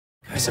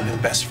guys have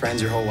been best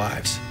friends your whole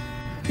lives.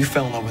 You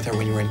fell in love with her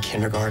when you were in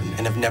kindergarten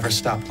and have never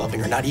stopped loving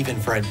her, not even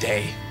for a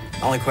day.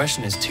 The only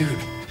question is, dude,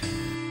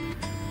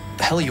 what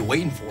the hell are you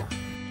waiting for? We're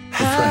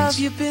friends.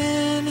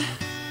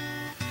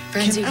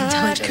 Friends who can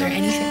tell each other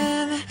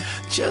anything.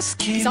 Just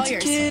came It's all to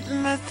yours. get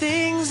my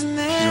things and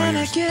then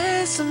I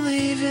guess I'm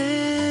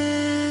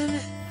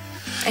leaving.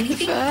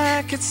 Anything? If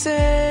I could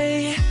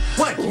say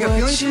What? You got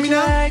feelings for me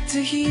now? like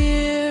to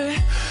hear,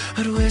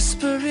 I'd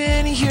whisper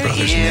in your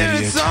brother's an ear.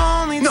 idiot. It's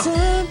only No,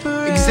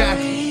 temporary.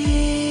 exactly.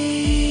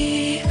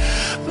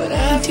 But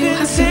I've do been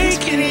have feelings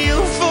for taking you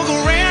for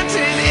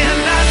granted,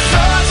 and I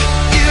thought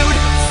you'd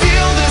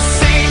feel the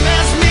same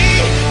as me.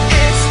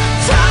 It's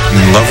time.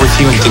 I'm in love with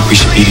you and think we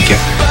should be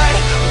together.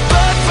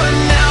 But for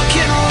now,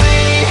 can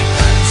we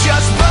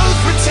just both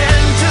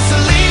pretend to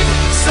sleep?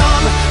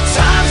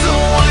 Sometimes the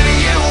one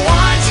you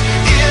want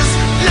is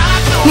not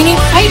the I mean,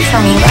 you'd fight for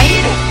me,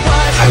 right?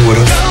 I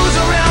would've. goes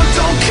around,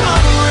 don't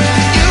come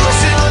around. You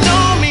should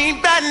know me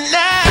by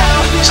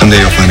now. Someday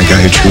you'll find a guy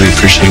who truly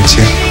appreciates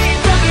you.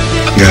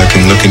 A guy who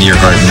can look into your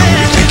heart and know what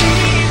you're thinking.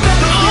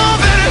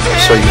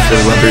 So you feel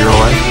the love of your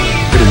life?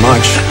 Pretty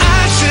much.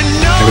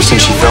 Ever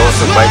since she fell off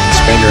the bike and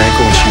sprained her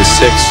ankle when she was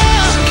 6,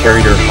 I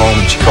carried her home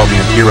and she called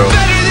me a hero.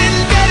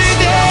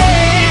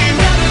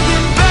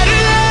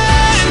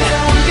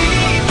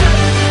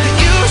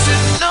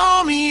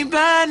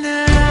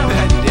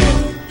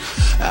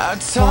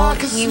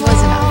 He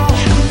was enough.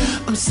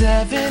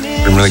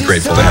 I'm really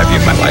grateful to have you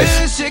in my life.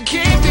 Just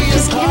can't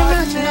imagine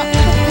not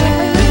having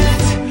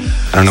you.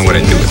 I don't know what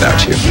I'd do without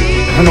you.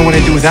 I don't know what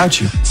I'd do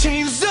without you.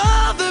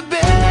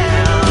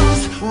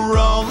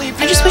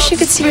 I just wish you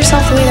could see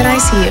yourself the way that I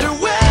see you.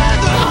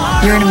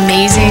 You're an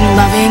amazing,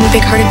 loving,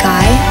 big-hearted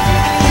guy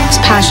who's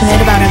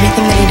passionate about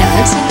everything that he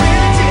does.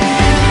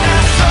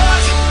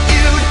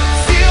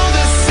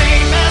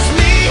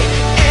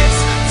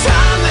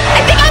 I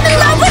think I'm in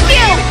love with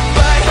you!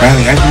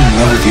 Riley, I've been in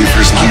love with you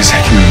for as long as I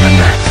can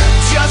remember.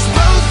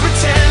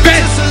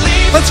 Ben,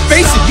 let's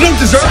face it, you don't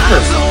deserve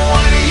her.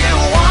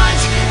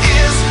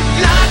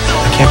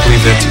 I can't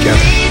believe they're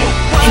together.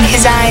 In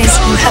his eyes,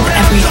 you have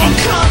everything.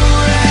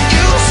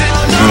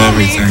 Not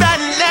everything.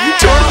 You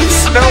totally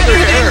smelled her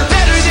hair.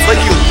 It's like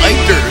you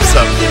liked her or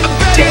something.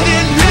 Danny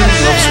really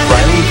loves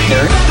Riley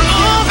Perry.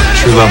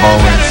 True love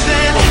always.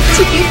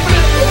 Did you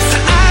find this?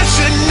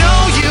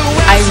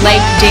 I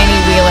like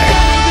Danny Wheeler.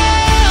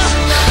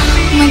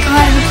 Oh my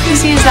god, how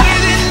crazy is that?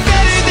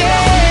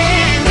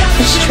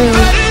 It's true.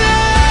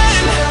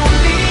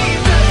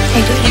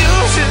 I do.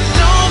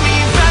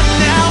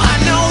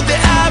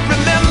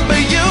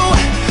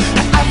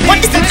 What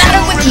does the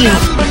matter with you?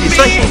 It's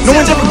like no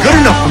one's ever good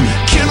enough for me.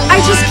 I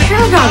just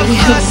care about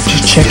you.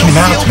 Just checking him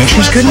out to make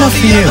sure he's good enough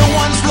for you.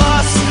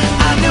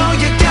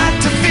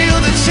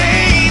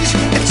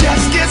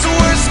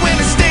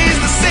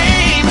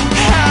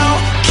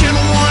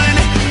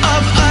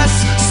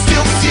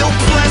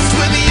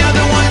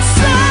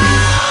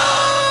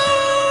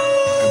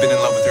 I've been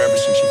in love with her ever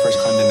since she first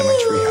climbed into my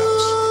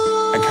treehouse.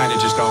 I kind of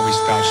just always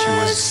thought she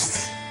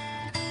was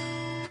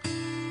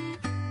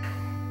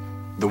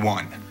the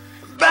one.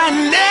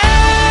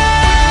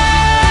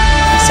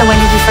 So when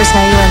did you first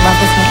know you were in love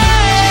with me?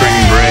 Spring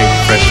break,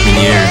 freshman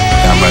year,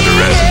 down by the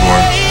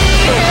reservoir.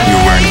 You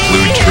were wearing a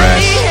blue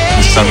dress.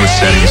 The sun was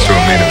setting, so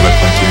it made it look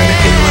like you had a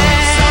halo.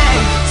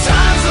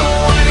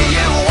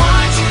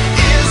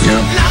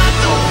 Yep.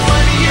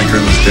 That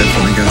girl has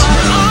definitely got some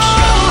powers.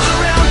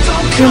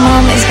 Your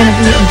mom is gonna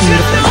be a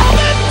beautiful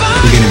bride.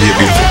 You're gonna be a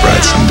beautiful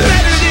bride someday.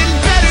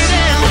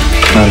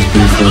 Not as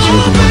beautiful as you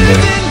will be one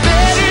day.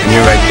 I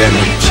knew right then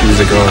that she was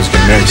the girl I was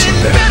getting married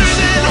someday.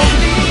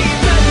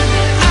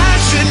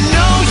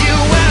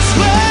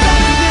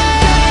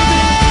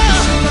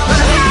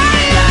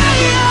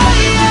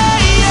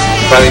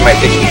 Riley might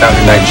think she found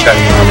a knight in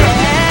shining armor,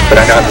 but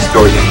I know how the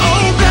story ends.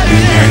 Will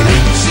you marry me?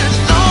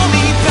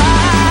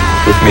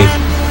 With me.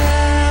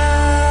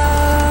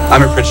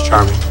 I'm a Prince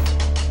Charming.